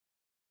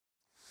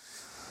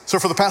So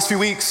for the past few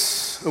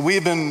weeks, we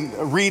have been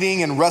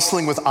reading and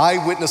wrestling with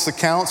eyewitness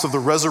accounts of the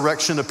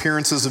resurrection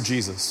appearances of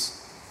Jesus.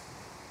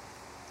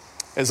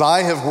 As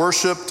I have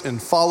worshiped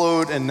and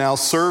followed and now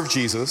served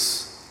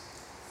Jesus,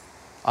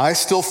 I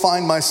still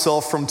find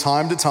myself from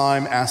time to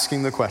time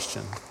asking the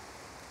question,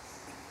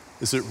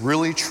 is it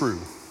really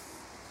true?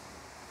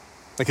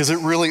 Is it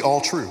really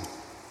all true?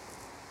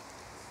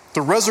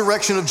 The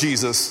resurrection of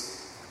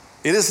Jesus,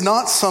 it is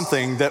not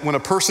something that when a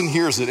person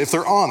hears it, if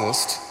they're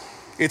honest,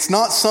 it's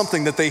not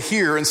something that they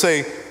hear and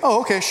say,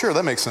 oh, okay, sure,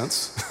 that makes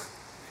sense.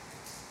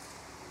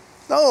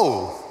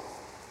 No,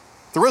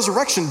 the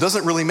resurrection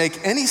doesn't really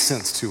make any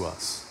sense to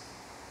us.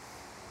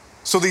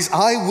 So these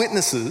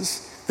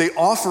eyewitnesses, they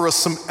offer us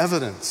some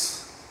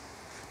evidence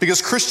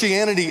because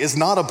Christianity is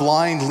not a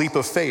blind leap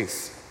of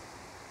faith.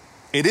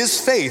 It is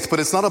faith, but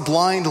it's not a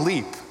blind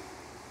leap.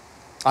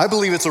 I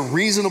believe it's a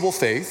reasonable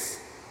faith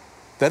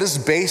that is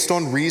based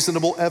on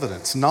reasonable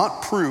evidence,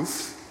 not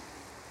proof,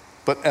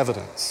 but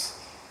evidence.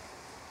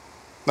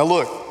 Now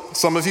look,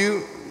 some of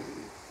you,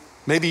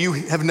 maybe you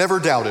have never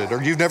doubted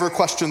or you've never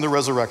questioned the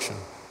resurrection.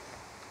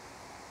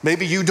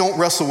 Maybe you don't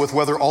wrestle with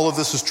whether all of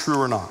this is true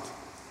or not.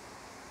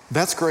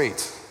 That's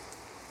great.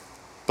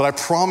 But I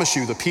promise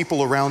you the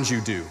people around you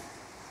do.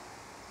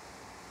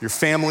 Your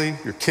family,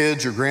 your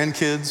kids, your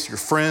grandkids, your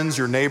friends,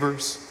 your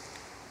neighbors.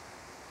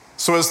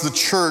 So as the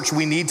church,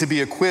 we need to be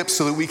equipped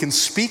so that we can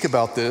speak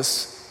about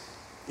this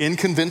in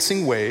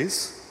convincing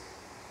ways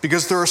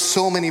because there are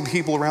so many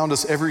people around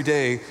us every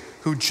day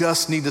who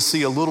just need to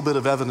see a little bit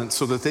of evidence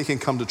so that they can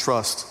come to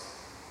trust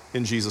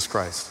in Jesus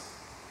Christ.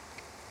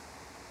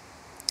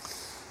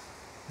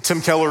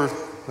 Tim Keller,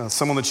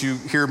 someone that you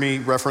hear me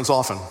reference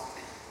often,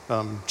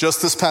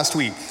 just this past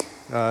week,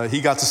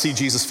 he got to see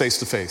Jesus face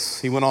to face.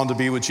 He went on to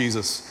be with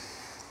Jesus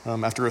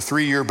after a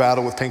 3-year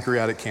battle with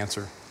pancreatic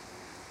cancer.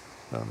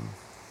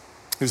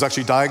 He was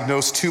actually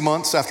diagnosed 2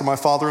 months after my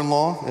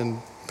father-in-law and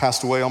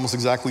passed away almost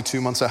exactly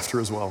 2 months after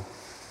as well.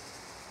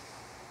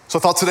 So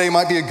I thought today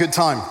might be a good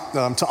time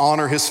to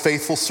honor his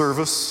faithful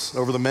service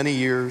over the many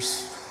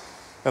years.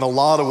 And a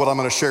lot of what I'm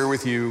going to share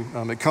with you,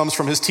 it comes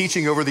from his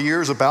teaching over the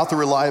years about the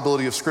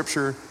reliability of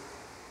Scripture,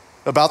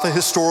 about the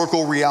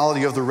historical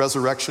reality of the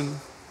resurrection.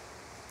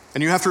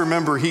 And you have to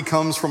remember, he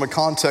comes from a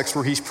context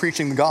where he's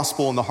preaching the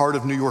gospel in the heart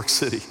of New York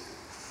City.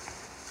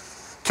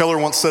 Keller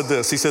once said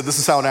this. He said, this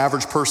is how an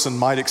average person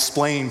might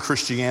explain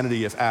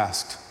Christianity if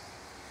asked.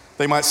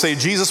 They might say,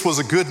 Jesus was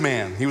a good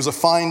man. He was a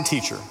fine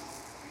teacher.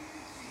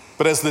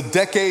 But as the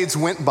decades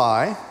went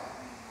by,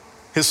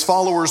 his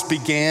followers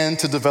began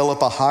to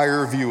develop a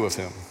higher view of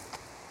him.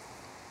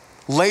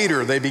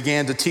 Later, they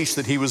began to teach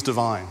that he was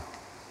divine.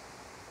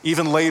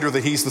 Even later,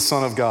 that he's the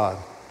Son of God.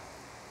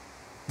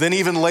 Then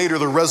even later,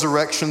 the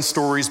resurrection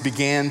stories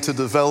began to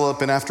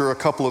develop, and after a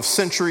couple of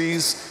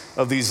centuries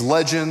of these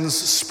legends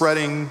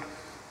spreading,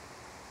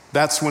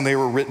 that's when they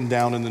were written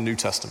down in the New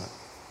Testament.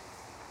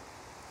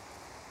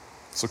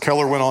 So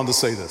Keller went on to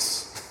say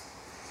this.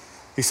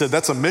 He said,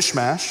 that's a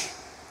mishmash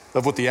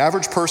of what the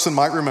average person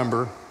might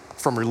remember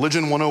from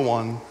Religion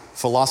 101,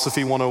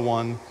 Philosophy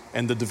 101,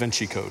 and the Da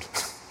Vinci Code.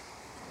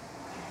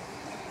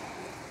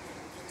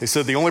 He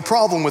said, the only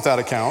problem with that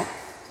account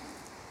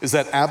is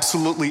that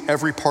absolutely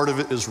every part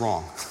of it is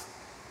wrong.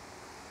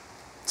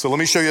 So let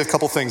me show you a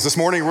couple things. This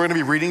morning, we're going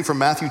to be reading from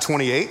Matthew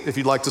 28, if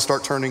you'd like to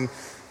start turning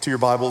to your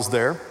Bibles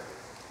there.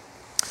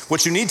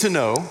 What you need to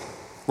know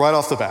right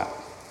off the bat,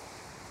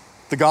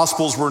 the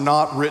Gospels were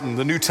not written,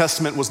 the New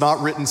Testament was not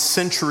written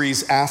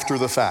centuries after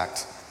the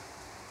fact.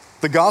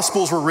 The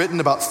Gospels were written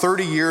about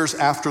 30 years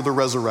after the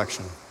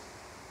resurrection.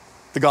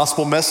 The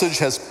gospel message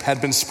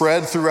had been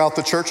spread throughout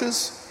the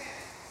churches,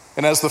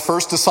 and as the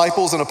first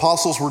disciples and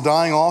apostles were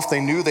dying off, they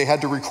knew they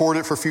had to record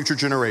it for future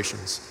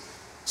generations.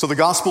 So the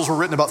Gospels were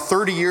written about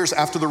 30 years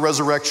after the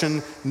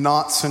resurrection,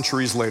 not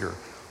centuries later.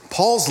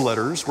 Paul's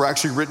letters were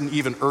actually written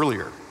even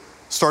earlier,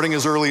 starting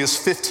as early as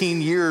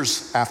 15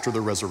 years after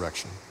the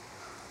resurrection.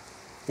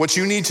 What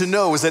you need to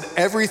know is that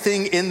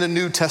everything in the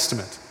New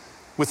Testament,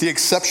 with the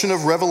exception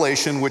of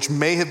Revelation, which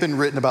may have been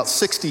written about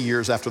 60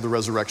 years after the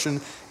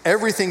resurrection,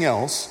 everything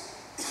else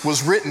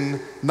was written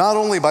not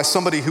only by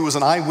somebody who was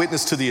an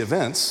eyewitness to the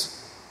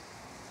events,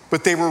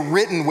 but they were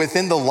written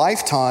within the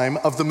lifetime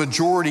of the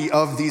majority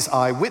of these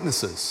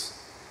eyewitnesses.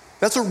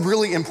 That's a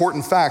really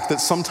important fact that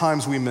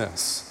sometimes we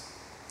miss.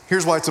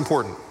 Here's why it's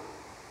important.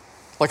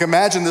 Like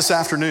imagine this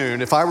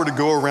afternoon, if I were to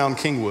go around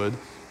Kingwood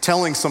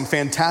telling some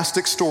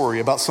fantastic story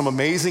about some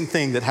amazing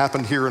thing that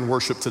happened here in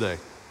worship today.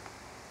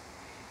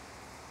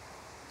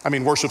 I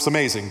mean, worship's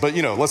amazing, but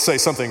let's say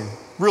something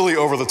really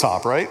over the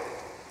top, right?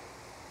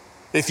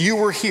 If you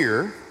were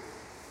here,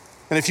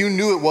 and if you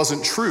knew it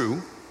wasn't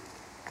true,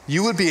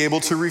 you would be able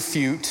to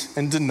refute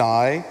and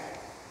deny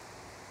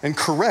and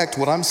correct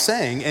what I'm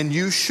saying, and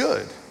you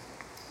should.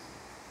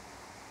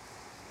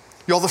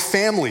 Y'all, the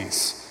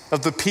families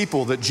of the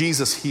people that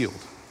Jesus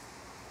healed,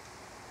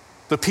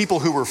 the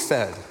people who were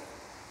fed,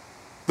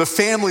 the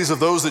families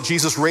of those that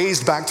Jesus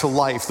raised back to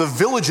life, the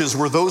villages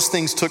where those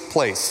things took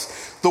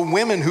place, The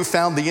women who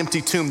found the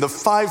empty tomb, the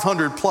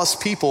 500 plus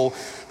people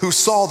who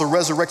saw the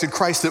resurrected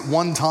Christ at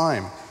one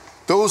time.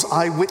 Those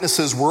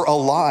eyewitnesses were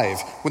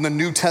alive when the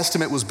New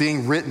Testament was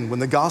being written, when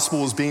the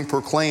gospel was being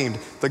proclaimed,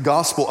 the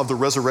gospel of the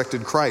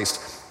resurrected Christ,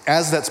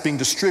 as that's being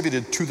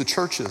distributed to the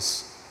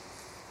churches.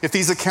 If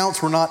these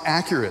accounts were not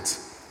accurate,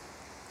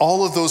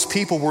 all of those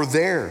people were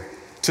there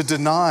to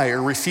deny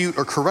or refute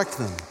or correct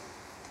them.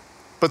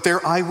 But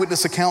their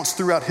eyewitness accounts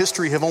throughout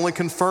history have only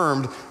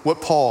confirmed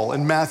what Paul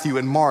and Matthew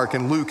and Mark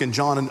and Luke and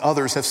John and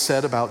others have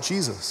said about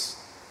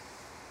Jesus.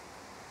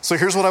 So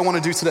here's what I want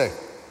to do today.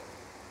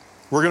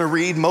 We're going to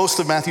read most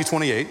of Matthew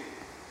 28,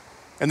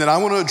 and then I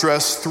want to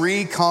address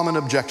 3 common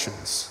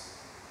objections,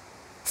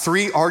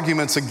 3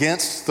 arguments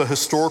against the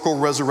historical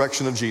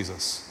resurrection of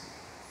Jesus.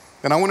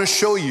 And I want to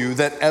show you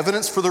that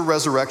evidence for the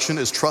resurrection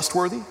is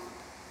trustworthy.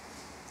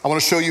 I want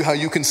to show you how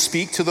you can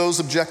speak to those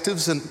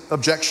objectives and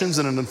objections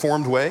in an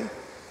informed way.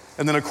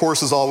 And then, of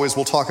course, as always,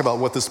 we'll talk about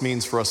what this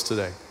means for us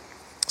today.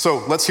 So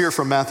let's hear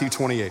from Matthew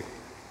 28. I'm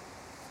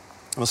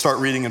going to start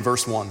reading in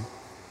verse 1.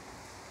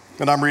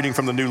 And I'm reading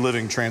from the New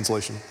Living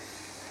Translation.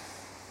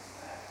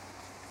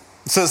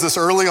 It says this: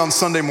 early on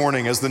Sunday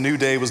morning, as the new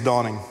day was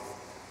dawning,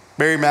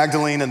 Mary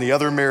Magdalene and the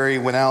other Mary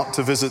went out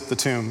to visit the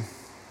tomb.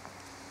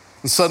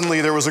 And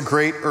suddenly there was a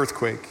great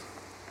earthquake,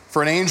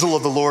 for an angel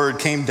of the Lord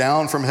came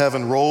down from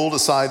heaven, rolled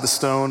aside the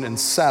stone, and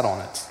sat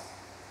on it.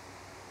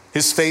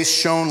 His face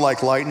shone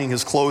like lightning,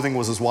 his clothing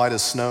was as white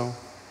as snow.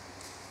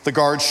 The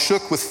guards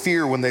shook with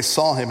fear when they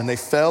saw him, and they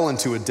fell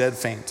into a dead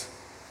faint.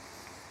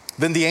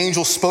 Then the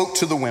angel spoke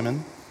to the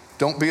women.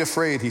 "Don't be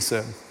afraid," he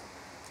said.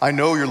 "I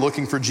know you're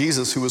looking for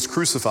Jesus who was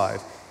crucified.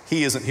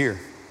 He isn't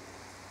here.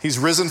 He's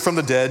risen from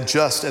the dead,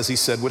 just as he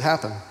said would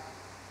happen.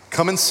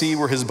 Come and see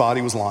where his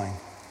body was lying.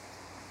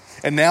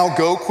 And now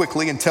go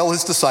quickly and tell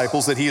his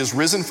disciples that he is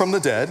risen from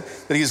the dead,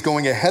 that he is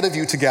going ahead of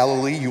you to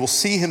Galilee. You will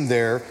see him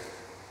there.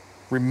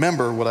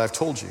 Remember what I've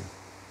told you."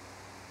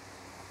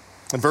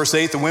 In verse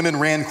 8, the women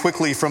ran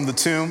quickly from the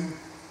tomb.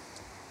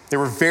 They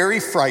were very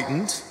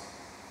frightened,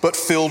 but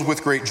filled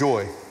with great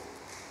joy.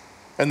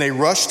 And they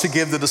rushed to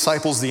give the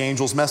disciples the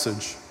angel's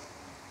message.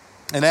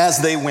 And as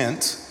they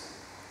went,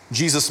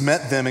 Jesus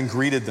met them and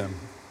greeted them.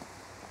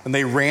 And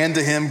they ran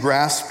to him,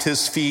 grasped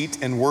his feet,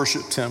 and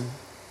worshiped him.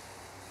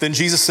 Then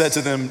Jesus said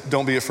to them,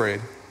 "Don't be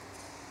afraid.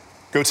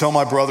 Go tell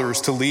my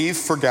brothers to leave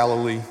for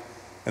Galilee,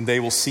 and they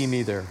will see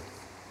me there."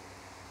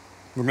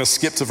 We're going to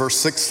skip to verse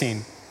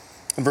 16.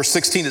 In verse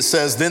 16 it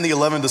says, "Then the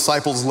 11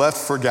 disciples left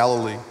for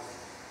Galilee,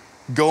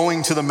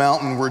 going to the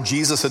mountain where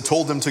Jesus had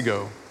told them to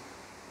go.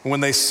 And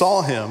when they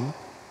saw him,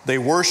 they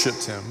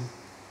worshiped him,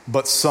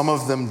 but some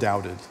of them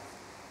doubted.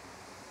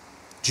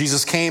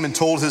 Jesus came and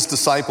told his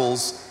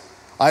disciples,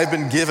 'I have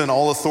been given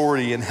all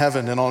authority in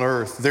heaven and on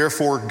earth.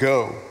 Therefore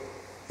go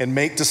and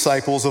make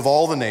disciples of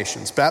all the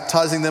nations,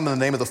 baptizing them in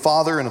the name of the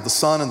Father and of the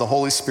Son and the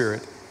Holy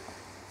Spirit.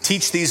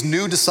 Teach these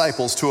new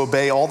disciples to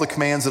obey all the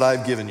commands that I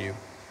have given you.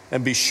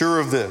 And be sure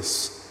of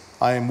this,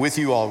 I am with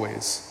you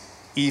always,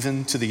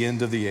 even to the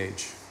end of the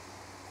age.'"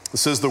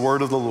 This is the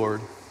word of the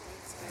Lord.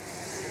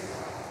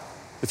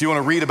 If you want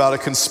to read about a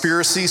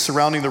conspiracy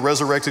surrounding the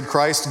resurrected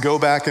Christ, go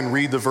back and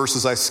read the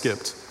verses I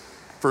skipped,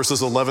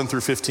 verses 11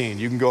 through 15.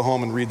 You can go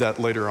home and read that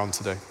later on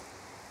today.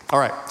 All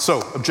right,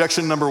 so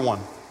objection number 1.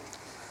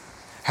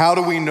 How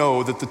do we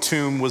know that the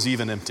tomb was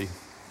even empty?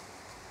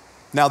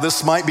 Now,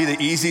 this might be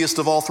the easiest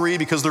of all 3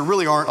 because there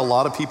really aren't a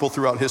lot of people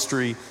throughout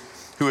history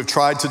who have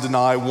tried to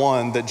deny,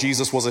 1, that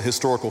Jesus was a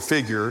historical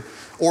figure,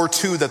 or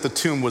 2, that the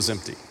tomb was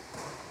empty.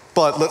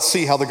 But let's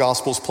see how the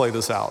Gospels play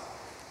this out.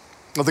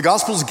 Now, the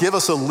Gospels give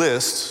us a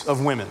list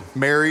of women,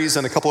 Mary's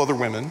and a couple other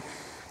women,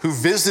 who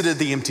visited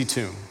the empty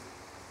tomb.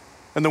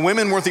 And the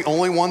women weren't the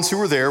only ones who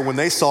were there. When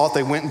they saw it,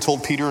 they went and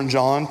told Peter and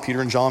John.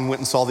 Peter and John went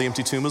and saw the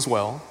empty tomb as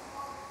well.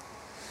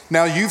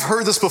 Now, you've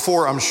heard this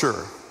before, I'm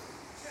sure.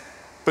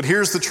 But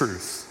here's the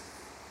truth.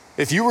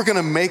 If you were going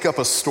to make up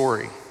a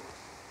story,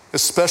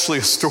 especially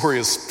a story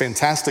as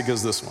fantastic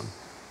as this one,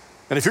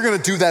 and if you're going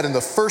to do that in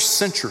the first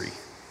century,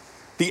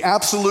 the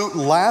absolute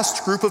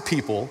last group of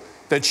people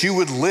that you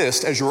would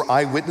list as your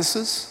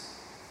eyewitnesses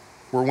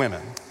were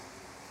women.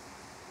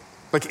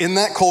 Like, in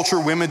that culture,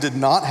 women did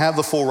not have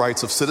the full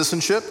rights of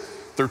citizenship.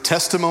 Their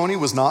testimony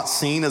was not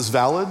seen as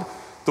valid.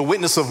 The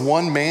witness of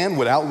one man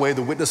would outweigh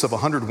the witness of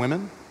 100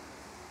 women.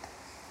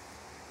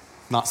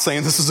 Not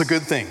saying this is a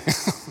good thing.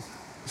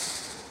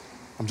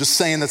 I'm just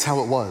saying that's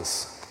how it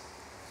was.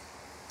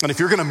 And if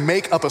you're going to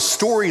make up a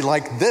story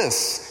like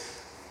this,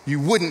 you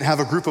wouldn't have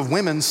a group of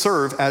women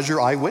serve as your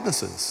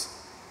eyewitnesses.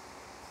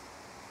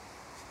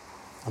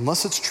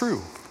 Unless it's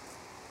true.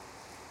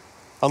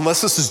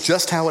 Unless this is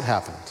just how it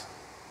happened.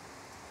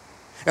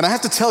 And I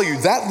have to tell you,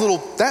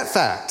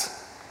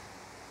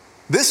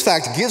 this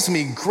fact gives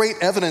me great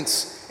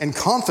evidence and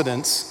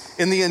confidence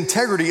in the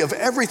integrity of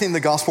everything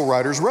the gospel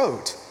writers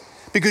wrote.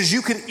 Because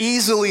you could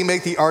easily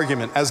make the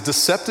argument, as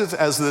deceptive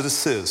as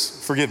this is,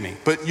 forgive me,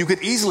 but you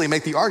could easily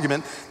make the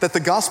argument that the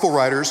gospel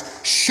writers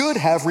should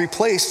have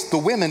replaced the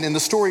women in the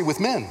story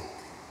with men.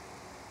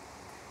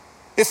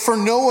 if for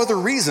no other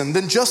reason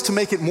than just to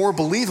make it more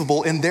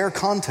believable in their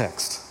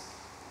context.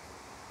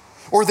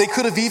 Or they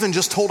could have even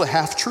just told a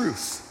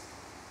half-truth.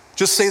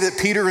 Just say that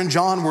Peter and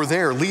John were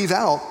there. Leave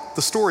out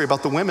the story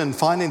about the women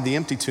finding the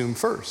empty tomb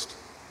first.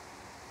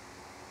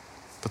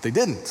 But they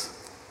didn't.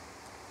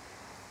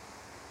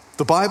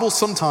 The Bible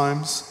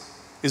sometimes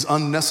is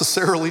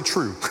unnecessarily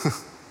true.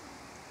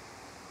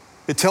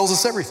 It tells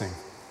us everything.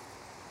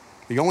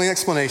 The only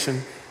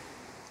explanation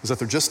is that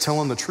they're just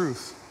telling the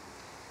truth.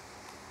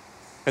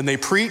 And they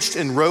preached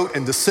and wrote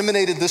and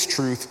disseminated this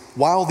truth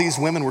while these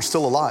women were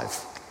still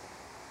alive.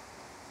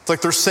 It's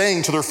like they're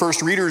saying to their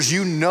first readers,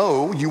 you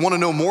want to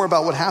know more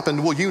about what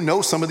happened. Well, you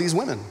know some of these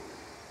women.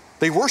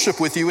 They worship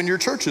with you in your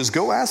churches.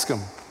 Go ask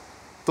them.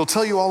 They'll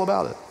tell you all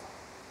about it.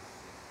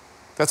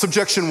 That's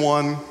objection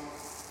one.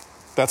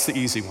 That's the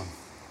easy one.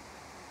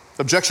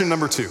 Objection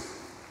number two.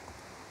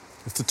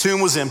 If the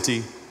tomb was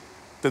empty,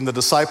 then the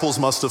disciples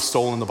must have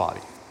stolen the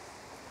body.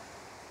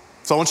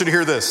 So I want you to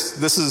hear this.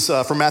 This is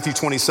from Matthew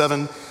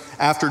 27.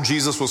 After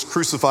Jesus was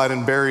crucified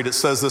and buried, it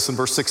says this in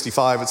verse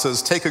 65. It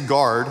says, "Take a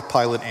guard,"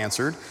 Pilate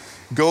answered.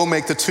 "Go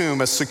make the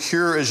tomb as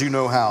secure as you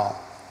know how."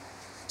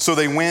 So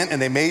they went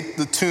and they made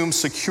the tomb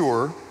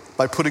secure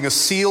by putting a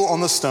seal on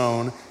the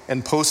stone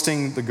and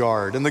posting the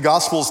guard. And the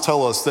Gospels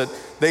tell us that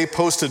they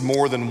posted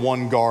more than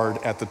one guard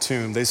at the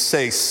tomb. They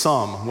say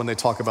some when they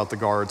talk about the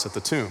guards at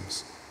the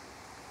tombs.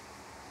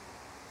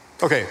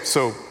 Okay,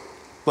 so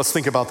let's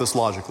think about this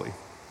logically.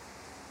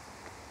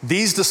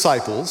 These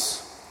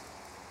disciples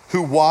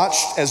who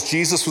watched as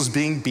Jesus was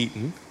being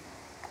beaten,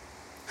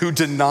 who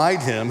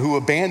denied him, who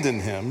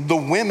abandoned him, the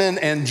women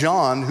and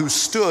John who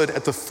stood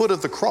at the foot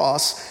of the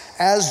cross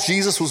as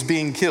Jesus was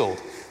being killed,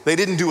 they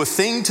didn't do a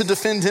thing to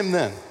defend him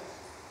then.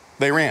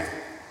 They ran.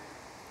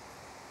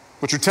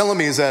 What you're telling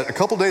me is that a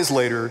couple days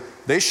later,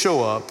 they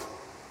show up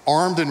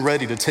armed and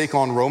ready to take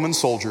on Roman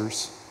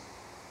soldiers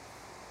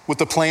with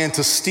the plan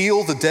to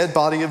steal the dead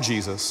body of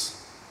Jesus,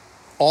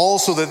 all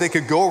so that they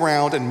could go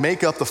around and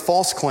make up the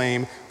false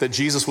claim that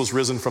Jesus was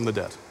risen from the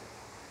dead.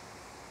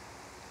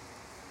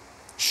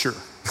 Sure.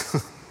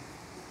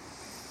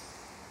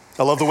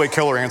 I love the way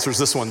Keller answers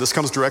this one. This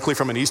comes directly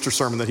from an Easter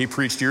sermon that he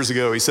preached years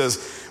ago. He says,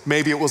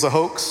 maybe it was a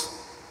hoax.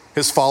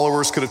 His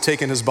followers could have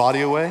taken his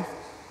body away.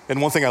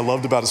 And one thing I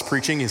loved about his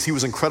preaching is he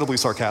was incredibly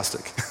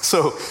sarcastic.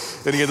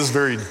 And he had this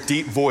very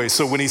deep voice.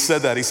 So when he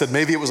said that, he said,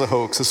 maybe it was a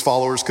hoax. His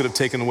followers could have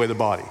taken away the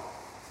body.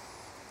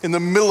 In the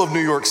middle of New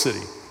York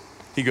City,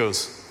 he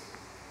goes,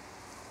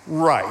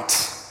 right.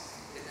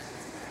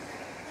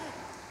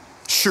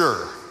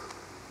 Sure,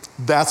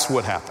 that's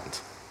what happened.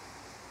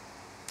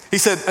 He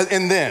said,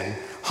 and then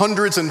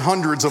hundreds and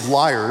hundreds of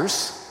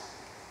liars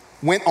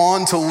went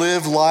on to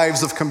live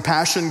lives of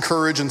compassion,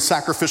 courage, and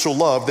sacrificial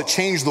love that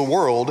changed the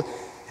world,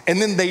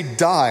 and then they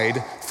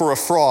died for a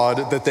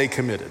fraud that they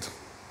committed.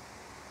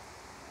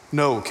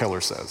 No, Keller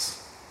says.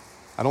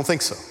 I don't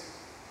think so.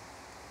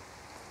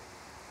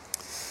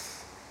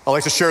 I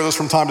like to share this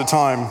from time to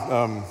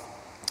time.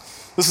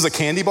 This is a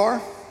candy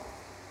bar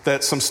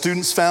that some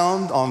students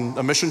found on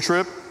a mission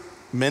trip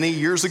many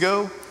years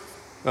ago.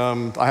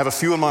 I have a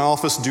few in my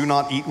office. Do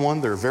not eat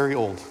one. They're very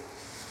old.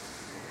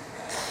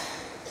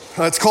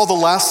 It's called the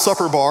Last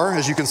Supper bar,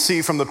 as you can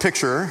see from the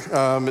picture.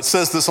 It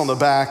says this on the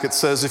back. It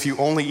says, if you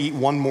only eat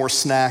one more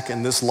snack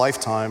in this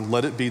lifetime,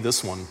 let it be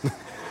this one.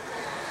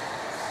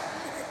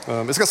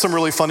 It's got some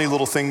really funny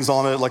little things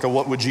on it, like a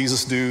what would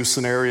Jesus do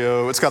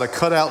scenario. It's got a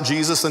cutout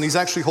Jesus, and he's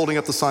actually holding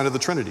up the sign of the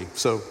Trinity.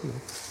 So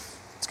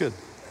it's good.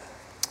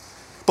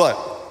 But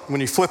when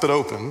you flip it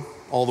open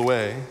all the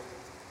way,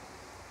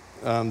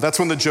 that's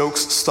when the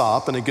jokes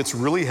stop and it gets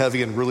really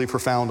heavy and really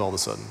profound all of a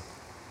sudden.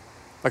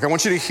 Like, I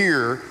want you to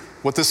hear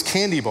what this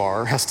candy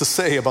bar has to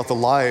say about the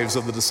lives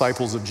of the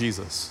disciples of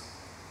Jesus.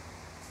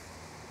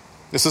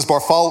 This is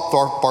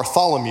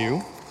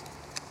Bartholomew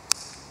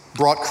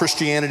brought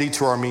Christianity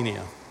to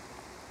Armenia.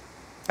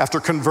 After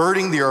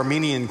converting the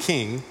Armenian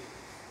king,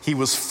 he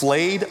was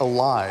flayed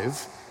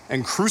alive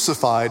and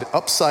crucified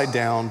upside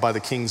down by the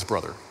king's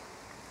brother.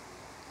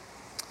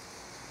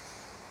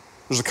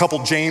 There's a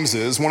couple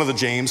Jameses. One of the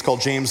James,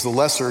 called James the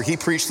Lesser, he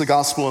preached the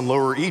gospel in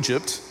Lower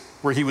Egypt,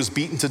 where he was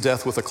beaten to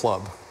death with a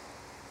club.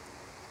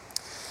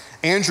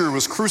 Andrew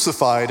was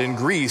crucified in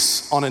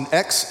Greece on an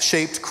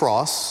X-shaped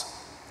cross,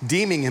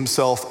 deeming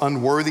himself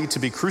unworthy to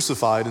be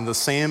crucified in the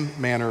same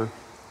manner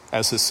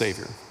as his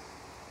Savior.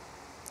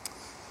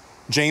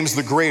 James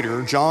the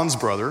Greater, John's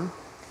brother,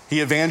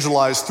 he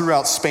evangelized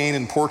throughout Spain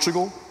and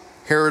Portugal.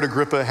 Herod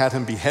Agrippa had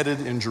him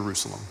beheaded in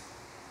Jerusalem.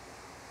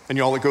 And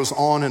y'all, it goes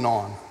on and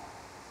on.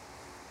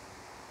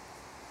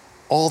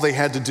 All they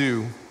had to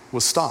do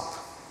was stop.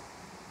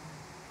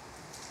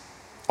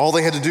 All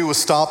they had to do was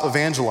stop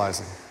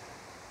evangelizing.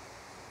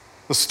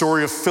 The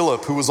story of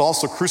Philip, who was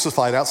also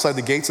crucified outside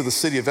the gates of the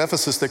city of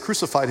Ephesus. They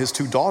crucified his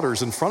two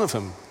daughters in front of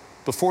him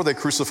before they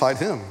crucified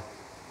him.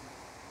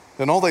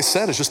 And all they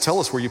said is, just tell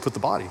us where you put the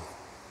body.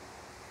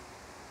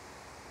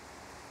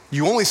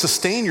 You only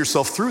sustain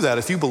yourself through that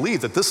if you believe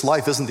that this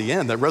life isn't the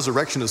end, that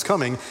resurrection is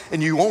coming,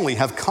 and you only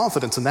have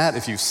confidence in that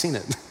if you've seen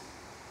it.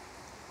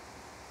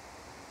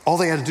 All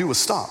they had to do was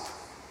stop.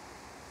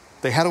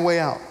 They had a way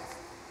out.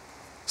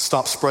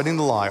 Stop spreading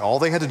the lie. All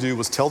they had to do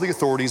was tell the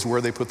authorities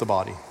where they put the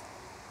body.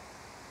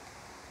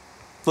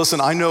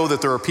 Listen, I know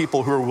that there are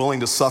people who are willing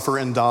to suffer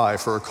and die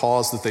for a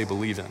cause that they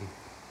believe in.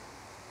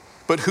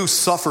 But who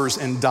suffers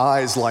and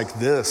dies like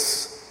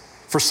this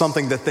for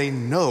something that they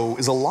know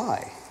is a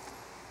lie?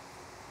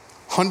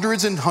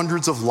 Hundreds and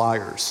hundreds of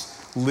liars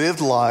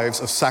lived lives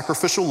of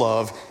sacrificial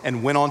love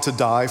and went on to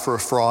die for a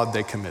fraud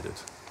they committed.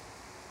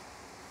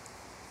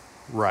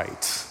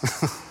 Right.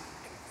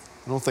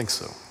 I don't think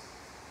so.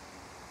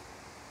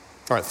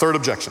 All right, third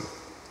objection.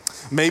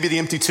 Maybe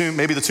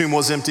the tomb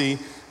was empty.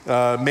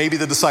 Maybe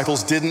the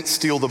disciples didn't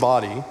steal the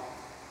body.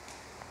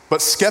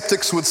 But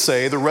skeptics would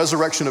say the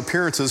resurrection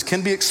appearances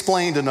can be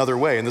explained another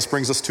way. And this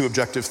brings us to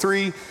objective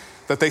 3,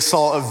 that they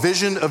saw a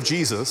vision of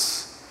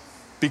Jesus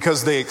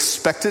because they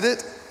expected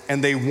it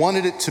and they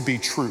wanted it to be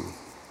true.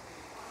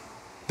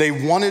 They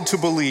wanted to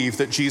believe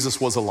that Jesus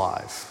was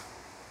alive.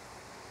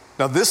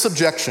 Now, this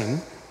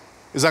objection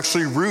is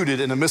actually rooted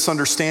in a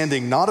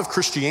misunderstanding, not of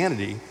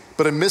Christianity,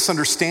 but a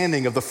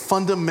misunderstanding of the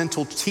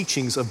fundamental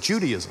teachings of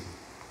Judaism.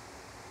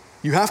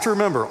 You have to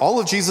remember, all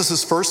of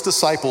Jesus' first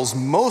disciples,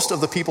 most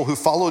of the people who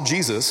followed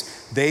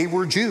Jesus, they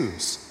were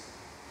Jews.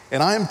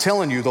 And I am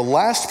telling you, the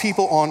last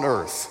people on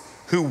earth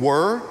who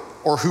were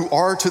or who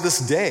are to this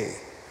day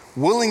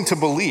willing to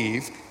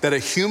believe that a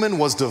human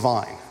was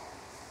divine,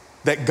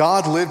 that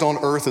God lived on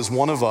earth as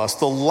one of us,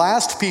 the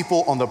last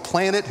people on the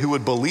planet who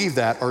would believe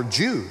that are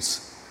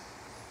Jews.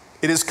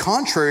 It is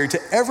contrary to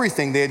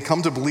everything they had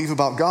come to believe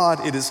about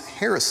God. It is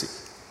heresy.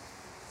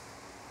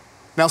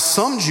 Now,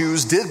 some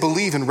Jews did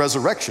believe in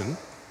resurrection.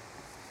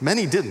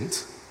 Many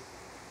didn't.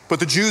 But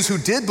the Jews who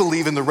did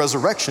believe in the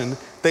resurrection,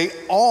 they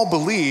all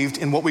believed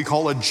in what we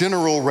call a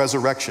general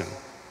resurrection.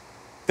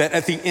 That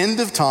at the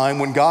end of time,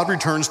 when God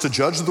returns to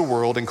judge the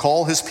world and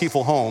call his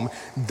people home,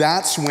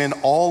 that's when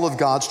all of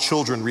God's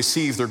children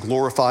receive their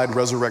glorified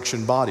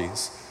resurrection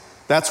bodies.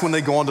 That's when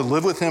they go on to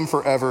live with him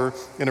forever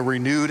in a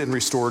renewed and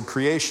restored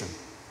creation.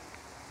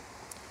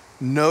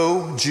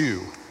 No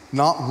Jew,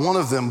 not one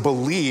of them,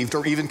 believed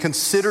or even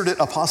considered it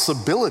a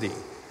possibility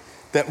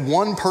that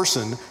one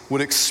person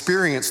would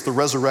experience the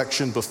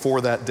resurrection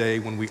before that day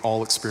when we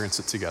all experience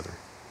it together.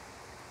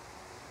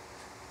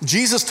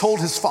 Jesus told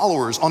his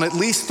followers on at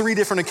least 3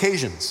 different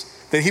occasions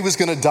that he was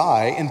going to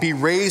die and be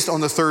raised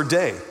on the 3rd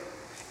day.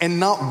 And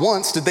not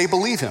once did they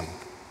believe him.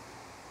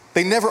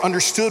 They never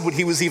understood what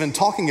he was even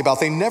talking about.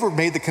 They never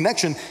made the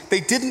connection.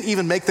 They didn't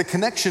even make the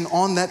connection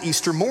on that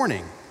Easter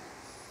morning.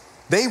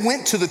 They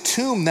went to the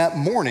tomb that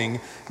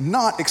morning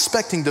not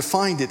expecting to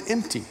find it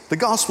empty. The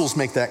Gospels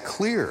make that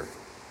clear.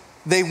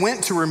 They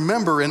went to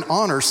remember and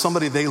honor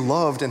somebody they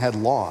loved and had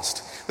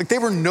lost. Like, they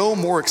were no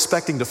more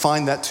expecting to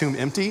find that tomb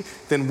empty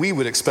than we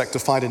would expect to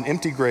find an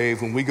empty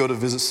grave when we go to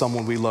visit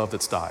someone we love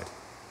that's died.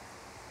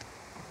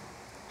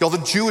 Y'all, the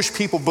Jewish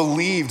people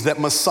believed that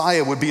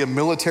Messiah would be a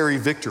military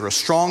victor, a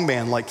strong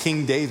man like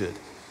King David.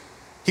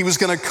 He was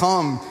going to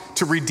come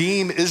to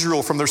redeem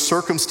Israel from their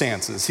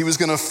circumstances. He was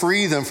going to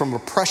free them from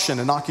oppression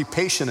and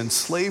occupation and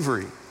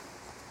slavery.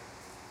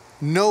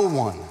 No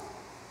one,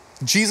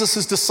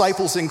 Jesus'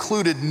 disciples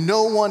included,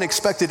 no one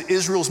expected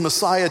Israel's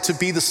Messiah to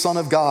be the Son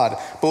of God,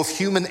 both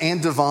human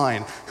and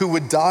divine, who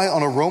would die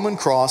on a Roman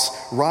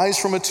cross, rise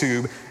from a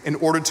tomb in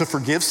order to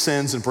forgive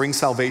sins and bring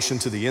salvation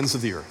to the ends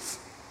of the earth.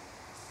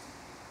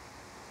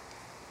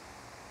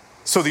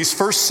 So these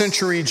first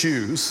century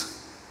Jews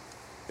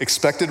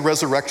expected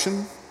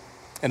resurrection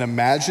and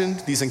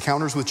imagined these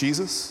encounters with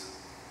Jesus.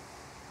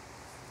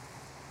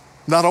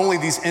 Not only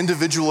these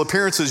individual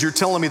appearances, you're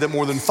telling me that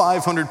more than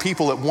 500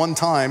 people at one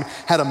time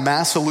had a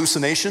mass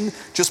hallucination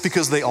just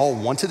because they all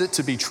wanted it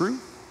to be true?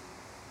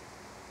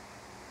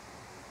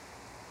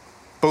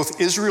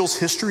 Both Israel's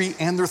history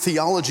and their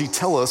theology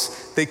tell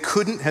us they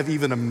couldn't have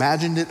even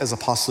imagined it as a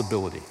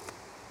possibility.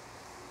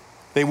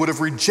 They would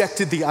have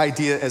rejected the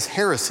idea as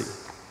heresy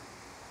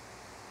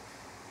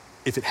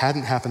if it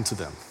hadn't happened to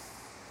them.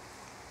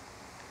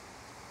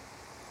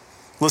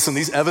 Listen,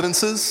 these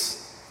evidences,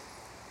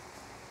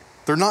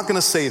 they're not going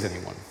to save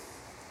anyone.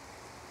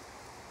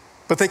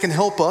 But they can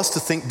help us to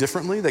think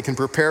differently. They can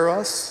prepare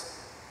us.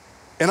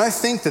 And I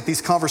think that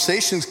these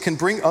conversations can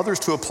bring others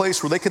to a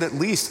place where they can at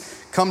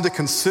least come to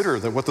consider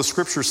that what the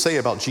scriptures say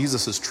about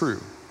Jesus is true.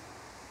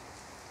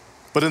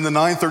 But in the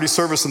 9:30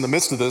 service, in the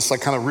midst of this, I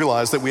kind of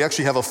realized that we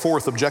actually have a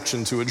 4th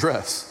objection to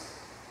address.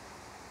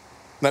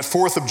 That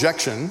 4th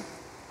objection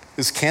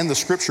is, can the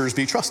scriptures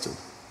be trusted?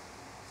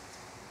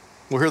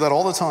 We'll hear that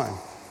all the time.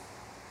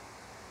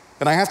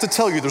 And I have to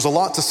tell you, there's a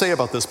lot to say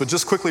about this, but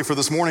just quickly for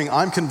this morning,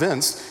 I'm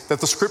convinced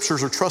that the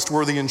scriptures are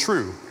trustworthy and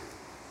true.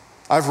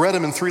 I've read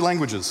them in 3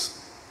 languages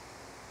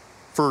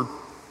for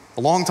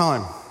a long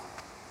time.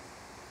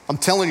 I'm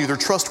telling you, they're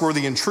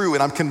trustworthy and true,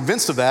 and I'm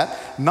convinced of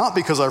that, not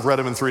because I've read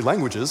them in 3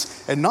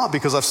 languages, and not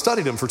because I've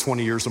studied them for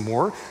 20 years or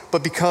more,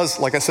 but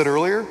because, like I said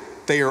earlier,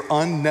 they are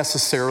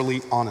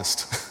unnecessarily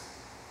honest.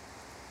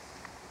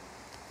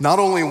 Not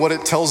only what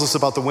it tells us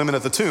about the women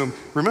at the tomb,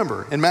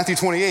 remember, in Matthew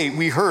 28,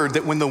 we heard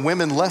that when the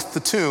women left the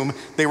tomb,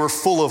 they were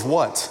full of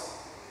what?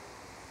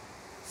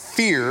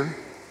 fear,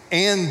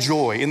 and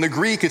joy. In the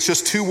Greek, it's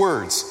just two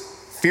words: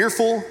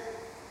 fearful,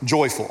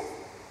 joyful.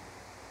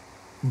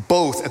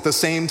 Both at the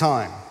same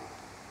time.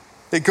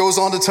 It goes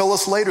on to tell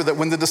us later that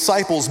when the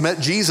disciples met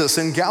Jesus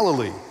in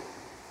Galilee,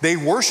 they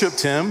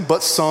worshiped him,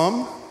 but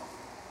some,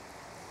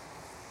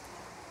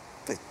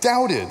 they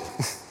doubted.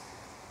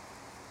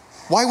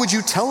 Why would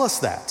you tell us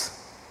that?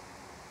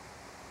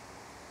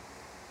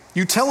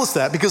 You tell us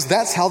that because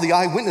that's how the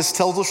eyewitness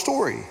tells the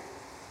story.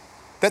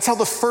 That's how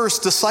the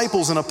first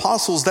disciples and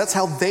apostles, that's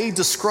how they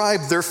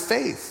described their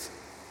faith.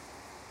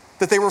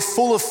 That they were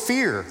full of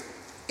fear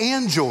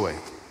and joy.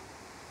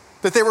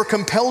 That they were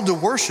compelled to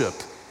worship,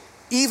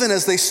 even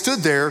as they stood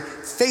there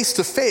face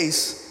to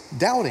face,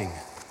 doubting.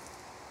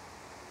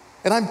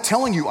 And I'm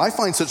telling you, I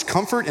find such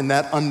comfort in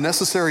that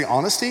unnecessary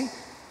honesty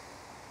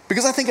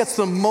because I think that's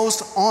the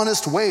most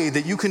honest way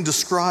that you can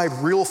describe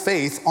real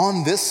faith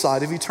on this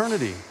side of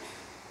eternity.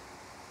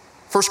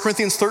 1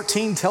 Corinthians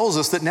 13 tells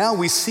us that now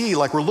we see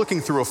like we're looking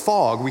through a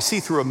fog, we see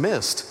through a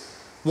mist.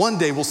 One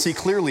day we'll see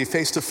clearly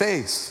face to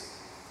face.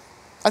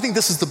 I think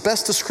this is the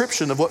best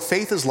description of what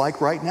faith is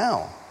like right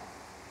now.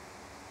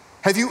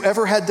 Have you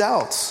ever had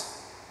doubts?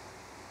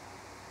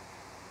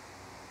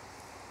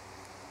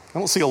 I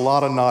don't see a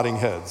lot of nodding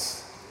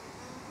heads.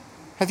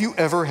 Have you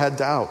ever had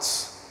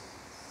doubts?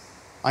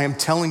 I am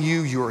telling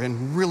you, you're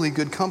in really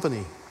good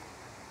company.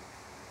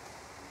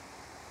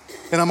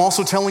 And I'm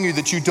also telling you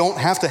that you don't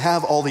have to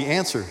have all the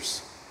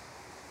answers.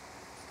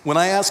 When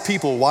I ask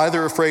people why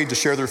they're afraid to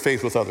share their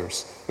faith with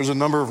others, there's a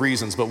number of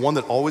reasons, but one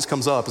that always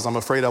comes up is I'm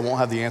afraid I won't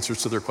have the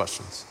answers to their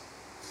questions.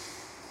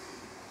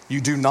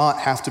 You do not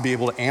have to be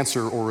able to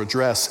answer or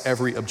address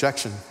every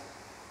objection.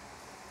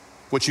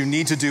 What you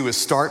need to do is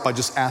start by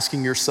just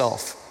asking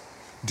yourself,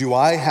 do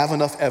I have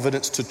enough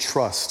evidence to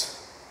trust?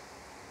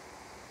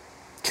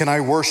 Can I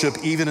worship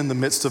even in the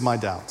midst of my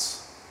doubts?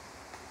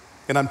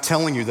 And I'm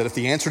telling you that if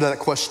the answer to that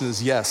question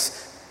is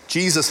yes,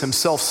 Jesus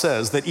himself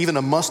says that even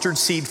a mustard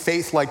seed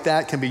faith like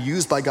that can be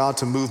used by God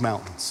to move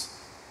mountains.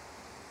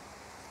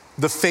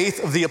 The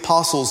faith of the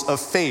apostles, of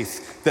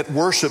faith that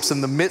worships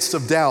in the midst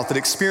of doubt, that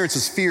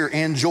experiences fear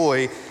and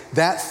joy,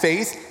 that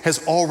faith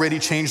has already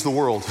changed the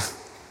world.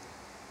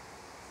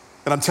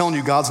 And I'm telling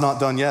you, God's not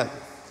done yet.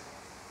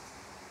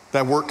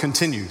 That work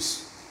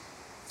continues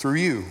through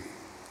you.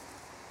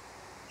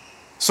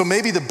 So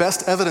maybe the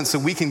best evidence that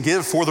we can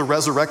give for the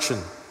resurrection,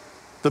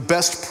 the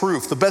best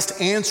proof, the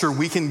best answer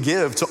we can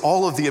give to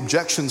all of the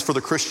objections for the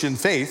Christian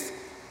faith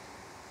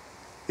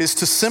is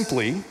to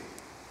simply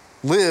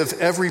live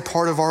every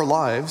part of our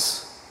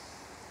lives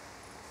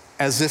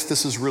as if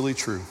this is really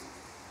true.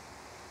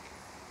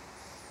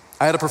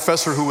 I had a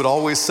professor who would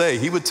always say,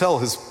 he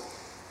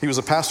was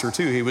a pastor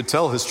too, he would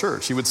tell his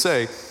church, he would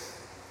say,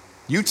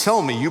 you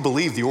tell me you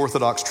believe the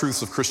orthodox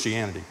truths of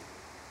Christianity,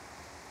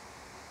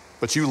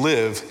 but you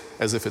live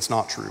as if it's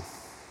not true.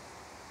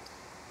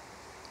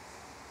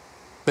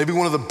 Maybe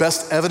one of the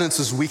best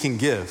evidences we can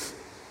give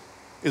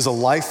is a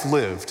life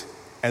lived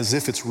as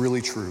if it's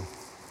really true.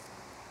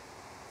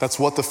 That's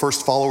what the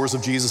first followers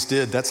of Jesus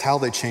did. That's how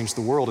they changed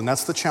the world, and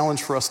that's the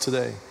challenge for us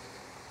today.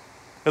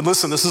 And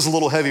listen, this is a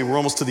little heavy. We're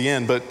almost to the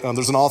end, but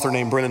there's an author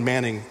named Brennan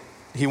Manning.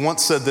 He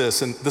once said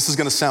this, and this is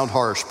going to sound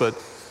harsh,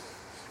 but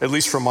at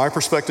least from my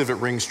perspective, it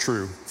rings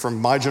true, from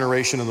my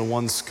generation and the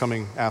ones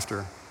coming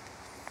after.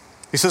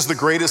 He says, the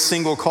greatest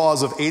single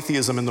cause of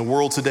atheism in the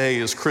world today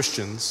is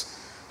Christians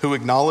who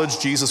acknowledge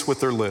Jesus with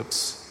their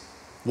lips,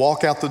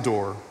 walk out the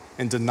door,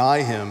 and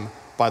deny him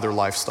by their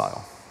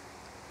lifestyle.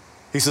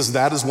 He says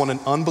that is what an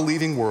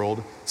unbelieving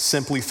world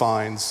simply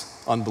finds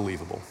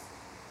unbelievable.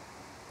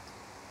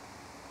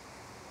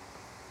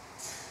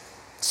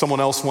 Someone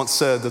else once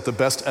said that the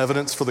best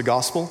evidence for the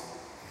gospel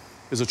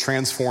is a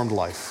transformed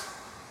life.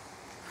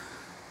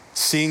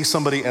 Seeing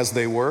somebody as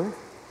they were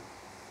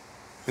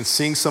and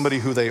seeing somebody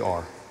who they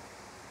are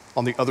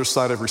on the other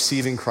side of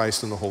receiving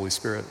Christ and the Holy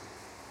Spirit.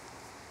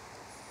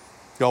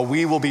 Y'all,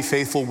 we will be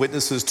faithful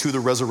witnesses to the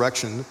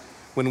resurrection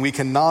when we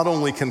can not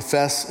only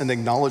confess and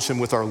acknowledge him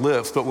with our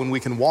lips, but when we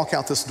can walk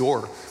out this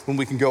door, when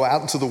we can go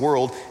out into the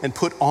world and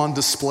put on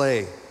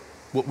display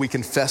what we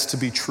confess to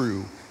be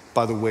true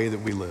by the way that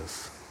we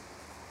live.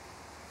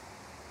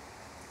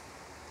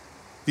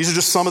 These are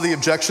just some of the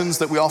objections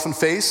that we often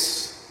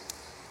face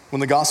when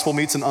the gospel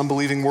meets an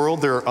unbelieving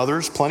world. There are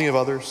others, plenty of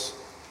others.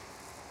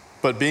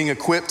 But being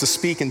equipped to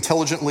speak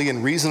intelligently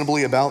and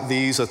reasonably about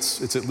these,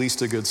 it's at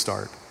least a good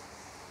start.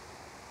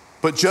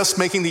 But just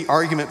making the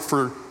argument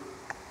for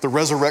the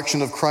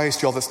resurrection of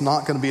Christ, y'all, that's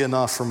not going to be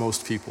enough for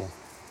most people.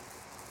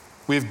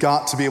 We've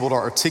got to be able to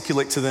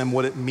articulate to them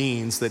what it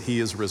means that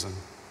he is risen,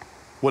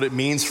 what it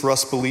means for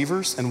us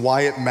believers, and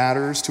why it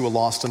matters to a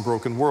lost and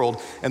broken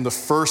world. And the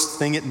first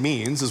thing it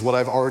means is what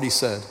I've already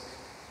said.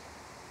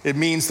 It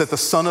means that the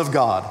Son of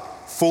God,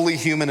 fully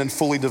human and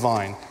fully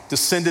divine,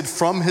 descended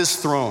from his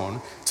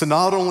throne to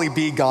not only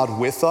be God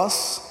with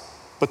us,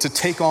 but to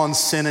take on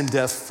sin and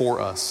death for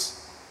us.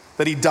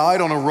 That he died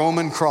on a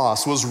Roman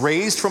cross, was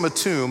raised from a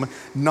tomb,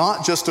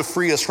 not just to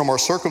free us from our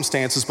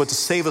circumstances, but to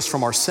save us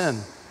from our sin.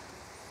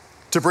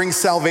 to bring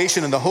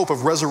salvation and the hope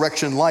of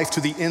resurrection life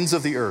to the ends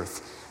of the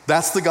earth.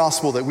 That's the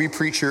gospel that we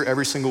preach here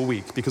every single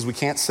week because we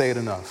can't say it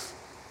enough.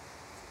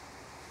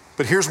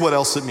 But here's what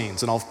else it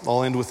means, and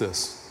I'll end with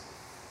this.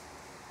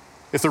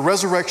 If the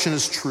resurrection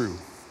is true,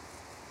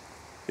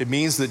 it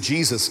means that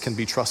Jesus can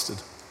be trusted.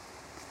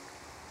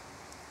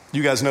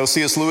 You guys know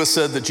C.S. Lewis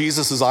said that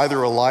Jesus is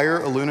either a liar,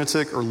 a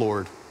lunatic, or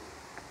Lord.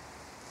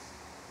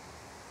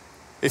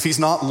 If he's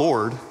not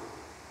Lord,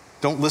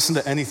 don't listen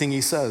to anything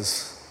he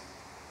says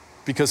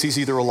because he's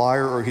either a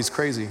liar or he's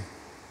crazy.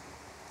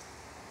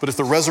 But if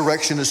the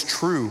resurrection is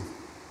true,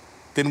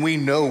 then we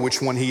know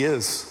which one he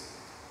is.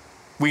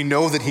 We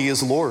know that he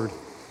is Lord.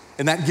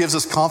 And that gives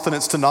us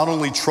confidence to not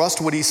only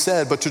trust what he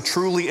said, but to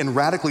truly and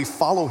radically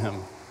follow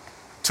him,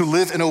 to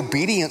live in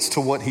obedience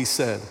to what he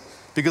said,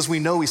 because we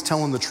know he's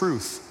telling the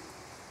truth.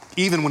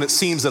 Even when it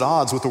seems at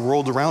odds with the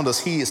world around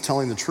us, he is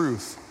telling the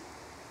truth.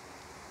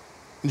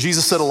 And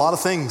Jesus said a lot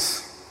of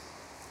things.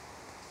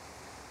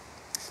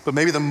 But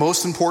maybe the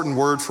most important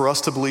word for us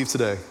to believe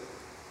today,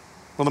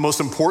 one of the most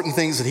important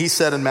things that he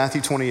said in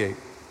Matthew 28,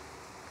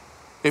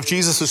 if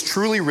Jesus is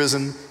truly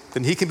risen,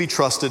 then he can be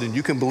trusted and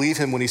you can believe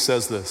him when he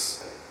says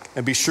this.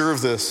 And be sure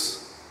of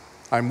this,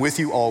 I'm with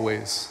you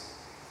always,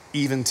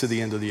 even to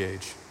the end of the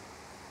age.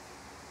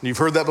 And you've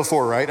heard that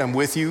before, right? I'm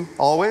with you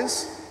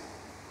always.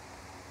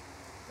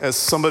 As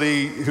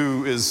somebody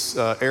who is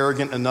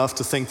arrogant enough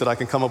to think that I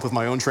can come up with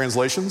my own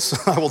translations,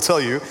 I will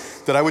tell you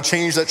that I would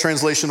change that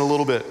translation a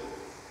little bit.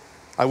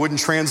 I wouldn't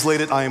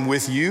translate it, I am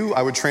with you.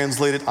 I would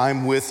translate it,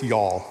 I'm with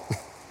y'all.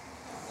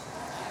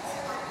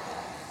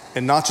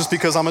 And not just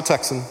because I'm a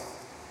Texan,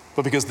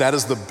 but because that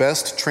is the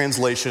best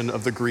translation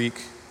of the Greek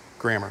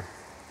grammar.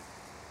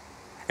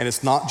 And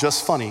it's not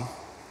just funny,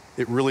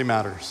 it really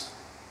matters.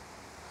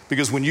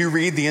 Because when you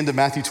read the end of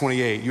Matthew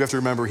 28, you have to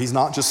remember he's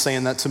not just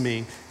saying that to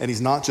me, and he's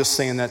not just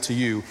saying that to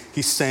you,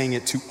 he's saying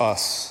it to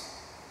us,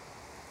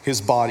 his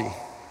body,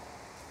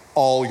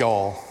 all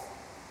y'all.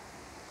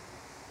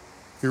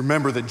 You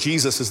remember that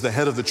Jesus is the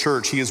head of the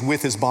church. He is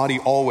with his body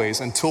always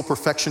until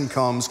perfection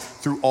comes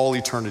through all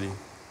eternity.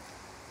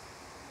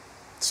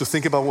 So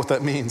think about what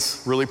that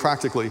means really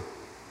practically.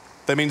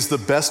 That means the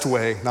best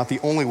way, not the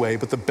only way,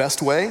 but the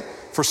best way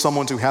for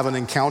someone to have an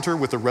encounter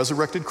with the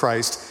resurrected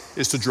Christ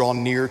is to draw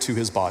near to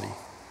his body,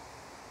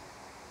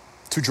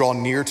 to draw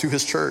near to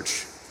his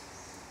church.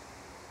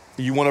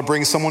 You want to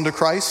bring someone to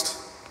Christ?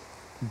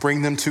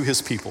 Bring them to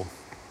his people.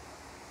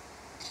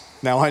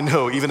 Now I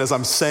know, even as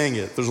I'm saying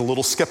it, there's a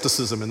little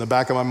skepticism in the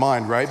back of my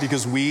mind, right?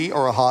 Because we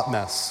are a hot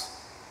mess.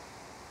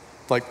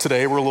 Like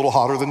today, we're a little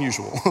hotter than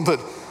usual,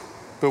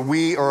 but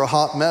we are a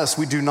hot mess.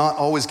 We do not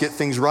always get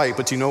things right,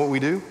 but do you know what we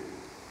do?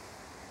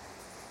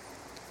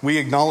 We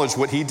acknowledge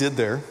what he did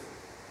there.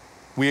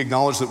 We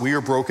acknowledge that we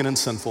are broken and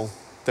sinful,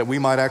 that we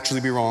might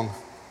actually be wrong.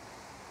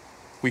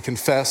 We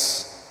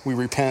confess, we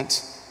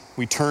repent,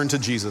 we turn to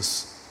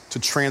Jesus to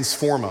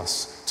transform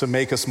us, to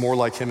make us more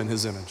like him in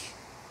his image.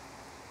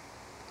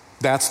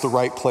 That's the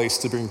right place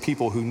to bring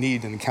people who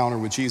need an encounter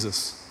with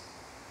Jesus.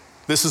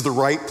 This is the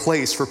right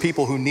place for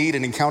people who need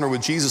an encounter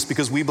with Jesus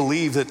because we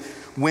believe that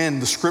when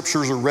the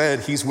scriptures are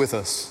read, he's with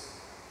us.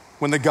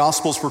 When the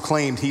gospel's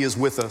proclaimed, he is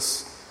with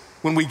us.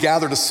 When we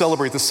gather to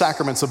celebrate the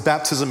sacraments of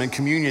baptism and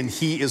communion,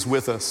 he is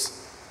with us.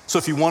 So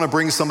if you want to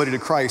bring somebody to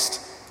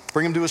Christ,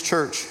 bring him to his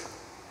church.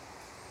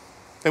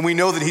 And we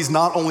know that he's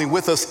not only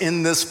with us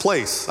in this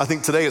place. I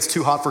think today it's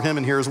too hot for him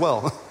in here as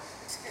well.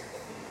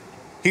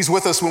 He's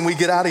with us when we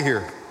get out of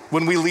here,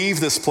 when we leave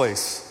this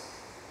place.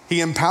 He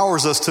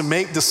empowers us to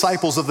make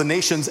disciples of the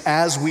nations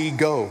as we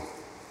go.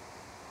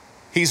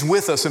 He's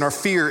with us in our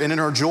fear and in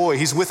our joy.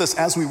 He's with us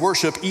as we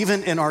worship,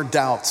 even in our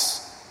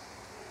doubts.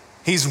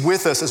 He's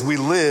with us as we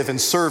live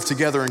and serve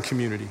together in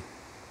community.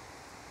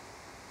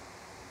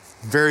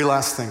 Very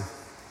last thing.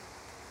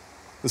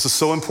 This is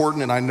so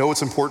important, and I know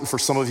it's important for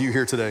some of you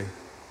here today.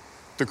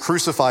 The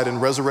crucified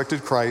and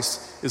resurrected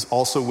Christ is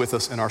also with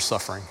us in our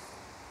suffering.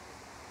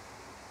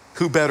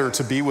 Who better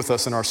to be with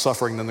us in our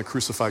suffering than the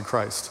crucified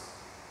Christ?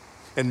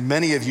 And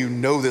many of you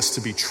know this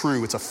to be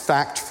true. It's a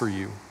fact for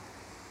you.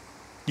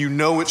 You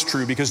know it's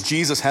true because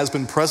Jesus has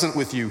been present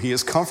with you. He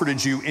has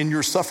comforted you in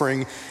your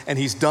suffering, and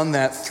he's done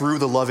that through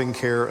the loving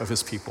care of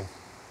his people.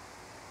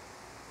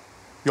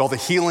 Y'all, the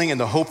healing and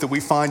the hope that we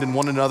find in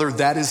one another,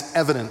 that is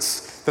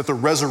evidence that the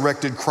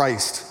resurrected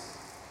Christ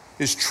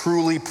is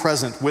truly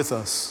present with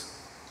us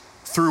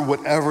through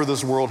whatever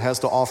this world has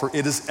to offer.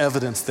 It is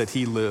evidence that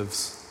he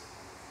lives.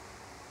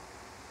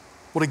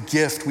 What a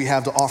gift we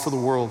have to offer the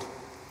world.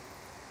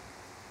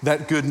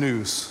 That good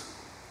news,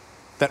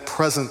 that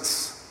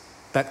presence,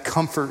 that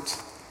comfort,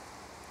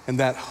 and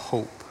that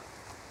hope.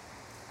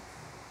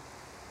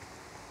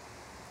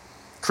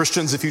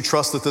 Christians, if you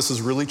trust that this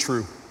is really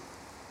true,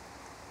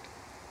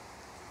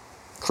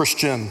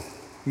 Christian,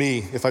 me,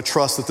 if I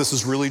trust that this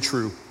is really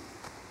true,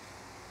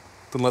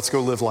 then let's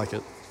go live like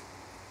it.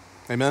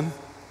 Amen?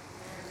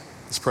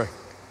 Let's pray.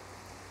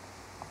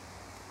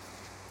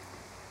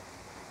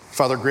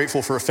 Father,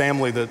 grateful for a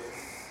family that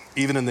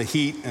even in the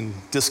heat and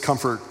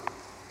discomfort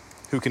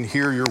who can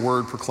hear your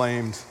word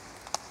proclaimed,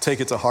 take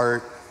it to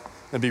heart,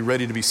 and be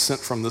ready to be sent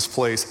from this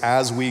place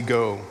as we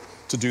go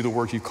to do the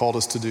work you've called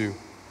us to do.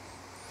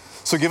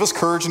 So give us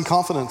courage and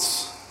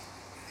confidence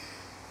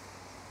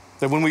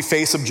that when we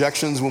face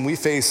objections, when we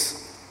face,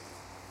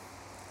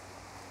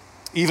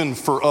 even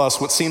for us,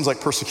 what seems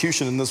like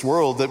persecution in this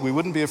world, that we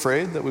wouldn't be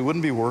afraid, that we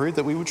wouldn't be worried,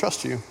 that we would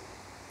trust you.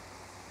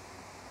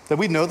 That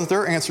we'd know that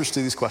there are answers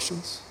to these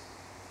questions.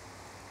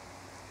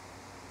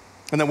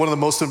 And that one of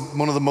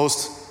the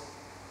most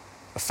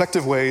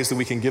effective ways that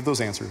we can give those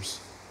answers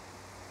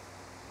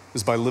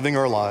is by living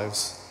our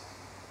lives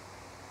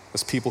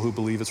as people who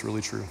believe it's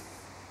really true.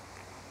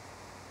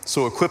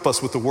 So equip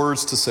us with the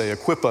words to say,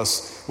 equip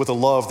us with a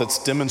love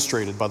that's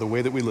demonstrated by the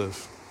way that we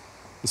live,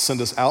 and send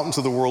us out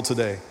into the world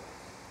today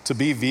to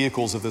be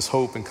vehicles of this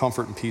hope and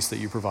comfort and peace that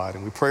you provide.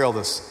 And we pray all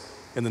this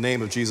in the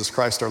name of Jesus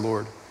Christ our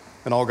Lord,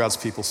 and all God's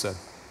people said,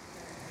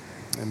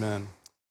 amen.